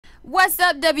What's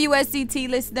up, WSCT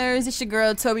listeners? It's your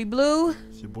girl, Tori Bleu.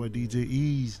 It's your boy, DJ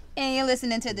Ease. And you're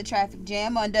listening to The Traffic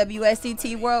Jam on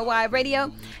WSCT Worldwide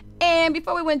Radio. And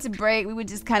before we went to break, we were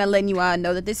just kind of letting you all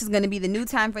know that this is going to be the new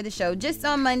time for the show. Just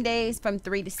on Mondays from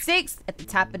 3 to 6 at the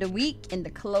top of the week and the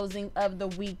closing of the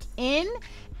weekend.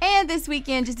 And this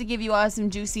weekend, just to give you all some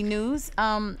juicy news,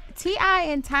 T.I.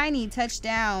 and Tiny touched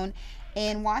down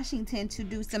in Washington to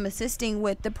do some assisting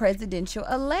with the presidential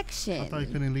election. I thought he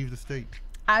couldn't leave the state.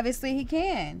 Obviously, he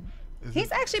can.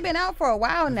 He's actually been out for a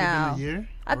while now. Has it been a year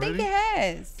I think it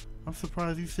has. I'm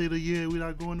surprised you said a year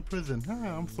without going to prison.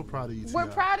 I'm so proud of you, T.I.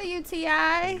 We're proud of you,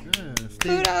 T.I. Yeah,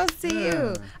 Kudos to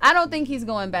you. I don't think he's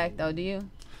going back, though. Do you?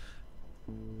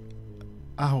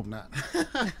 I hope not.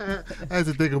 I had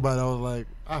to think about it. I was like,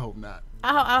 I hope not.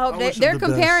 I hope they're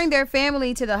comparing their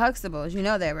family to the Huxtables. You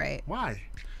know that, right? Why?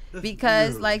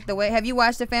 Because, like, the way... Have you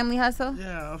watched The Family Hustle?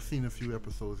 Yeah, I've seen a few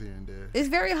episodes here and there. It's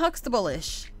very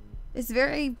Huxtable-ish. It's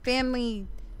very family...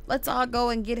 Let's all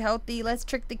go and get healthy. Let's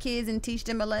trick the kids and teach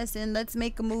them a lesson. Let's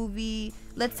make a movie.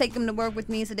 Let's take them to work with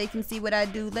me so they can see what I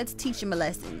do. Let's teach them a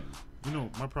lesson. You know,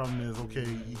 my problem is, okay,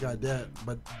 you got that,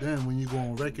 but then when you go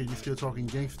on record, you're still talking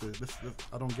gangster.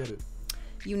 I don't get it.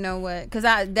 You know what? Because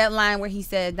that line where he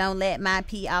said, "Don't let my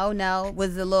P.O. know,"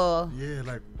 was a little... Yeah,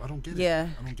 like, I don't get it. Yeah.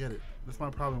 I don't get it. That's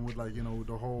my problem with, like, you know,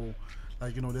 the whole,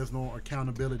 like, you know, there's no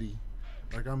accountability.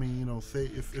 Like, I mean, you know, say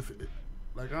if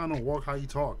like, I don't know, walk how you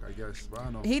talk, I guess. But I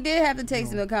don't know. He did have to take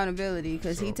some accountability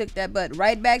because he took that butt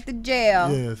right back to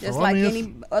jail. Yeah, just like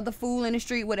any other fool in the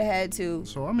street would have had to.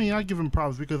 So, I mean, I give him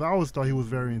props because I always thought he was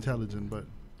very intelligent. But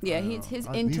yeah, his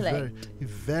intellect. He's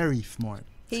very smart.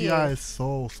 T.I. is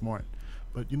so smart.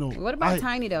 But, you know. What about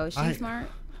Tiny, though? Is she smart?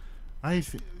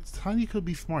 Tiny could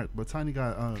be smart, but Tiny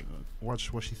got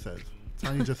watch what she says.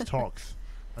 Tiny just talks.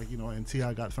 Like, you know, and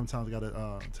T.I. sometimes got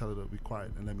to tell her to be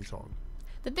quiet and let me talk.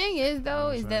 The thing is, though,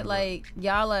 is that, like,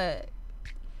 y'all are...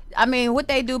 I mean, what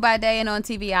they do by day and on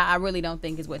TV, I really don't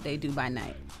think is what they do by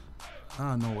night.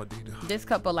 I don't know what they do. This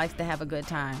couple likes to have a good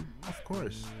time. Of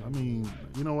course. I mean,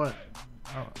 you know what?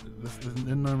 There's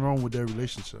nothing wrong with their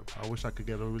relationship. I wish I could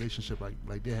get a relationship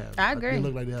like they have. I agree. They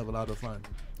look like they have a lot of fun.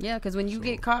 Yeah, because when you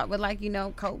get caught with, like, you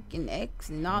know, coke and X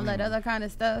and all that other kind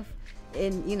of stuff,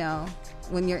 and, you know,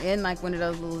 when you're in, like, one of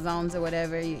those little zones or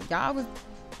whatever, y'all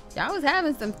was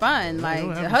having some fun. Yeah,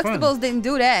 like, the Huxtables didn't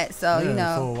do that, so, you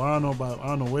know. So I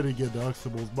don't know where they get the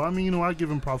Huxtables, but I mean, you know, I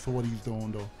give him props for what he's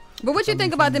doing, though. But what you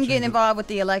think about them getting involved with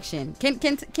the election? Can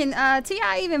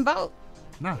T.I. even vote?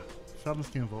 Nah, fellas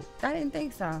can't vote. I didn't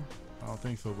think so. I don't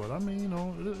think so, but I mean, you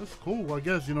know, it's cool, I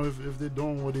guess, you know, if they're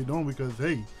doing what they're doing, because,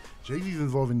 hey, Jay-Z's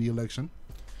involved in the election.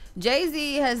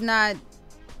 Jay-Z has not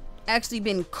actually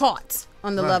been caught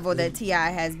on the level that T.I.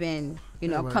 has been, you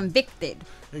know, convicted.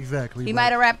 Exactly. He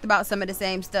might have rapped about some of the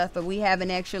same stuff, but we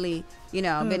haven't actually, you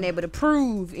know, been able to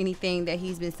prove anything that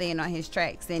he's been saying on his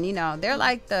tracks. And, you know, they're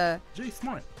like Jay's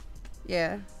smart.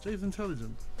 Yeah. Jay's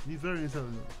intelligent. He's very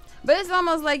intelligent. But it's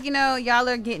almost like, you know, y'all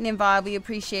are getting involved. We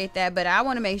appreciate that. But I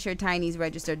want to make sure Tiny's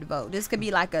registered to vote. This could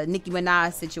be like a Nicki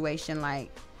Minaj situation.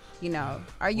 Like, you know,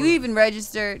 are you even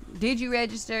registered? Did you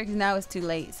register? Because now it's too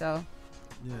late. So.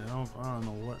 Yeah, I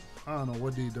don't know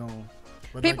what they doing.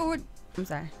 But people were. I'm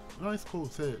sorry. No, it's cool.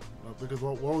 Say it because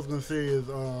what I was gonna say is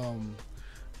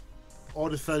all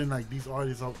of a sudden, like, these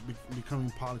artists are becoming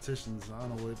politicians. I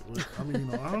don't know what I mean,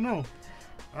 you know, I don't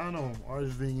know.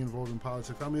 Artists being involved in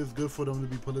politics. I mean, it's good for them to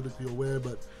be politically aware,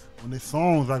 but when their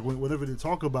songs, like, whatever they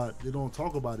talk about, they don't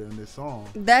talk about it in their song.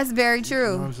 That's very true.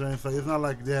 You know what I'm saying? So it's not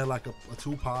like they had like a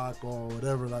Tupac or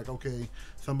whatever. Like, okay,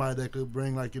 somebody that could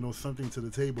bring, like, you know, something to the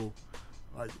table.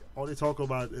 Like, all they talk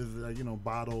about is, like, you know,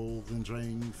 bottles and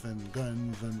drinks and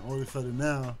guns, and all of a sudden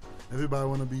now everybody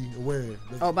want to be aware.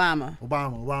 Obama.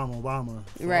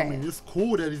 So, right. I mean, it's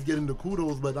cool that he's getting the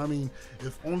kudos, but I mean,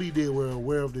 if only they were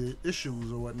aware of the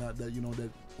issues or whatnot that, you know, that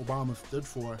Obama stood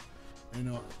for, you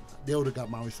know, they would have got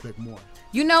my respect more.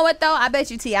 You know what, though? I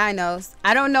bet you T.I. knows.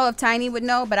 I don't know if Tiny would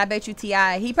know, but I bet you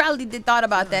T.I. He probably thought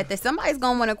about that somebody's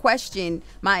going to want to question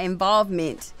my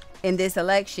involvement in this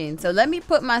election. So let me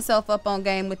put myself up on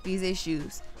game with these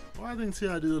issues. Well, I think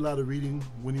T.I. did a lot of reading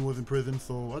when he was in prison,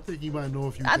 so I think he might know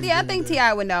a few things. I think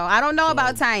T.I. would know. I don't know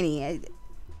about Tiny.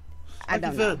 I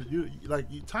don't know.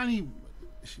 Tiny,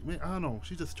 I don't know.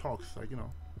 She just talks. Like, you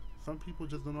know, some people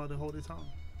just don't know how to hold their tongue.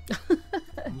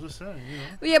 I'm just saying, you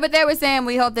know. Yeah, but they were saying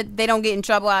we hope that they don't get in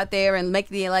trouble out there and make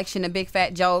the election a big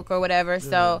fat joke or whatever. Yeah.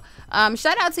 So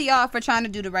shout out to y'all for trying to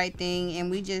do the right thing,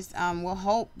 and we just will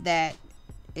hope that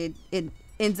it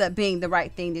ends up being the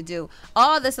right thing to do.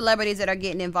 All the celebrities that are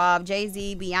getting involved: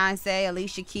 Jay-Z, Beyonce,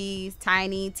 Alicia Keys,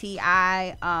 Tiny,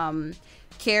 T.I.,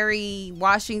 Kerry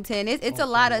Washington. It's a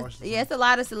lot of it's a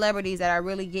lot of celebrities that are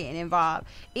really getting involved.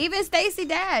 Even Stacey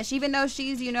Dash, even though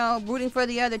she's rooting for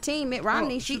the other team, Mitt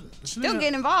Romney, she still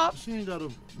getting involved. She ain't got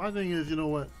to. My thing is, you know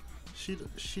what?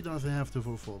 She doesn't have to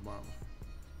vote for Obama.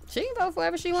 She can vote for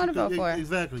whoever she want to vote for.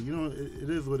 Exactly. It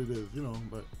is what it is.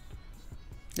 But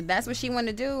if that's what she want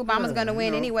to do, Obama's gonna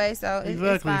win anyway. So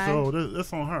it's fine. So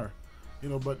that's on her.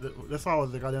 But that's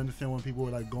always like I understand when people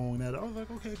were like going at it. I was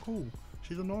like, okay, cool.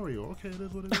 She's an Oreo. Okay, it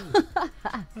is what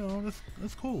it is.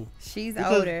 That's cool. She's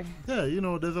older. Yeah,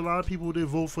 there's a lot of people that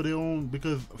vote for their own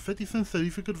because 50 Cent said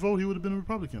if he could vote, he would have been a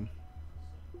Republican.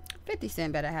 50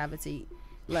 Cent better have a seat,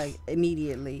 like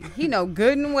immediately. He know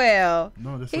good and well.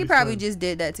 No, he probably just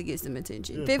did that to get some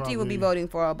attention. Yeah, 50 probably. will be voting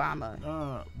for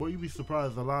Obama. Boy, you'd be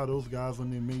surprised. A lot of those guys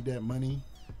when they made that money,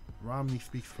 Romney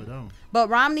speaks for them. But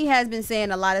Romney has been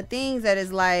saying a lot of things that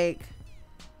is like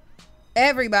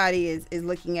everybody is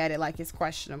looking at it like it's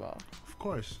questionable. Of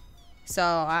course. So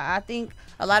I think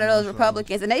a lot of those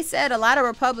Republicans, and they said a lot of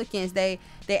Republicans, they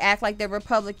act like they're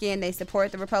Republican, they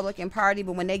support the Republican Party,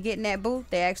 but when they get in that booth,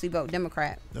 they actually vote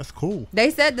Democrat. That's cool.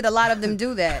 They said that a lot of them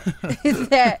do that.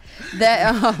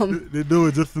 They do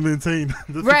it just to maintain,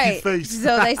 just right. to keep face.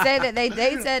 So they say that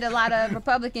they said a lot of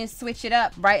Republicans switch it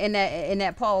up right in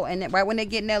that poll, and right when they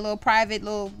get in that little private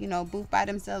little booth by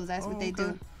themselves, that's what they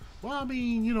do. Well, I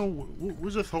mean,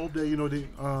 we just hope that they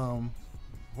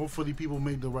hopefully people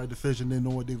make the right decision. They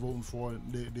know what they're voting for.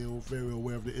 They're very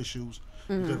aware of the issues.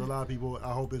 Mm-hmm. Because a lot of people,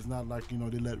 I hope it's not like,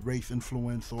 they let race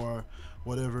influence or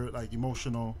whatever, like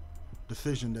emotional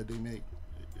decision that they make.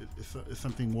 It's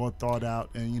something more thought out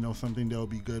and, something that will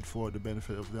be good for the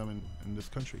benefit of them in this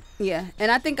country. Yeah, and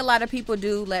I think a lot of people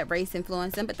do let race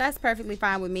influence them, but that's perfectly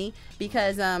fine with me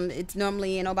because it's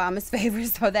normally in Obama's favor,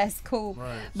 so that's cool.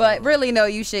 Right, but really, no,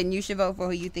 you shouldn't. You should vote for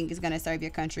who you think is going to serve your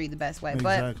country the best way.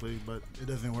 Exactly, but it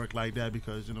doesn't work like that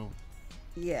because,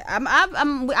 Yeah, I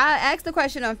asked the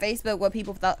question on Facebook what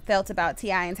people felt about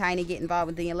T.I. and Tiny get involved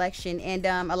with the election, and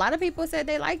a lot of people said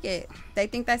they like it. They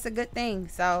think that's a good thing,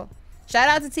 so... Shout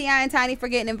out to T.I. and Tiny for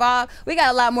getting involved. We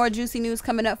got a lot more juicy news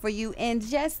coming up for you in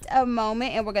just a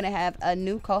moment. And we're going to have a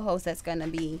new co-host that's going to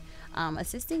be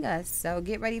assisting us. So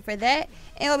get ready for that.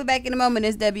 And we'll be back in a moment.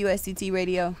 It's WSCT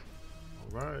Radio.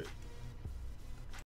 All right.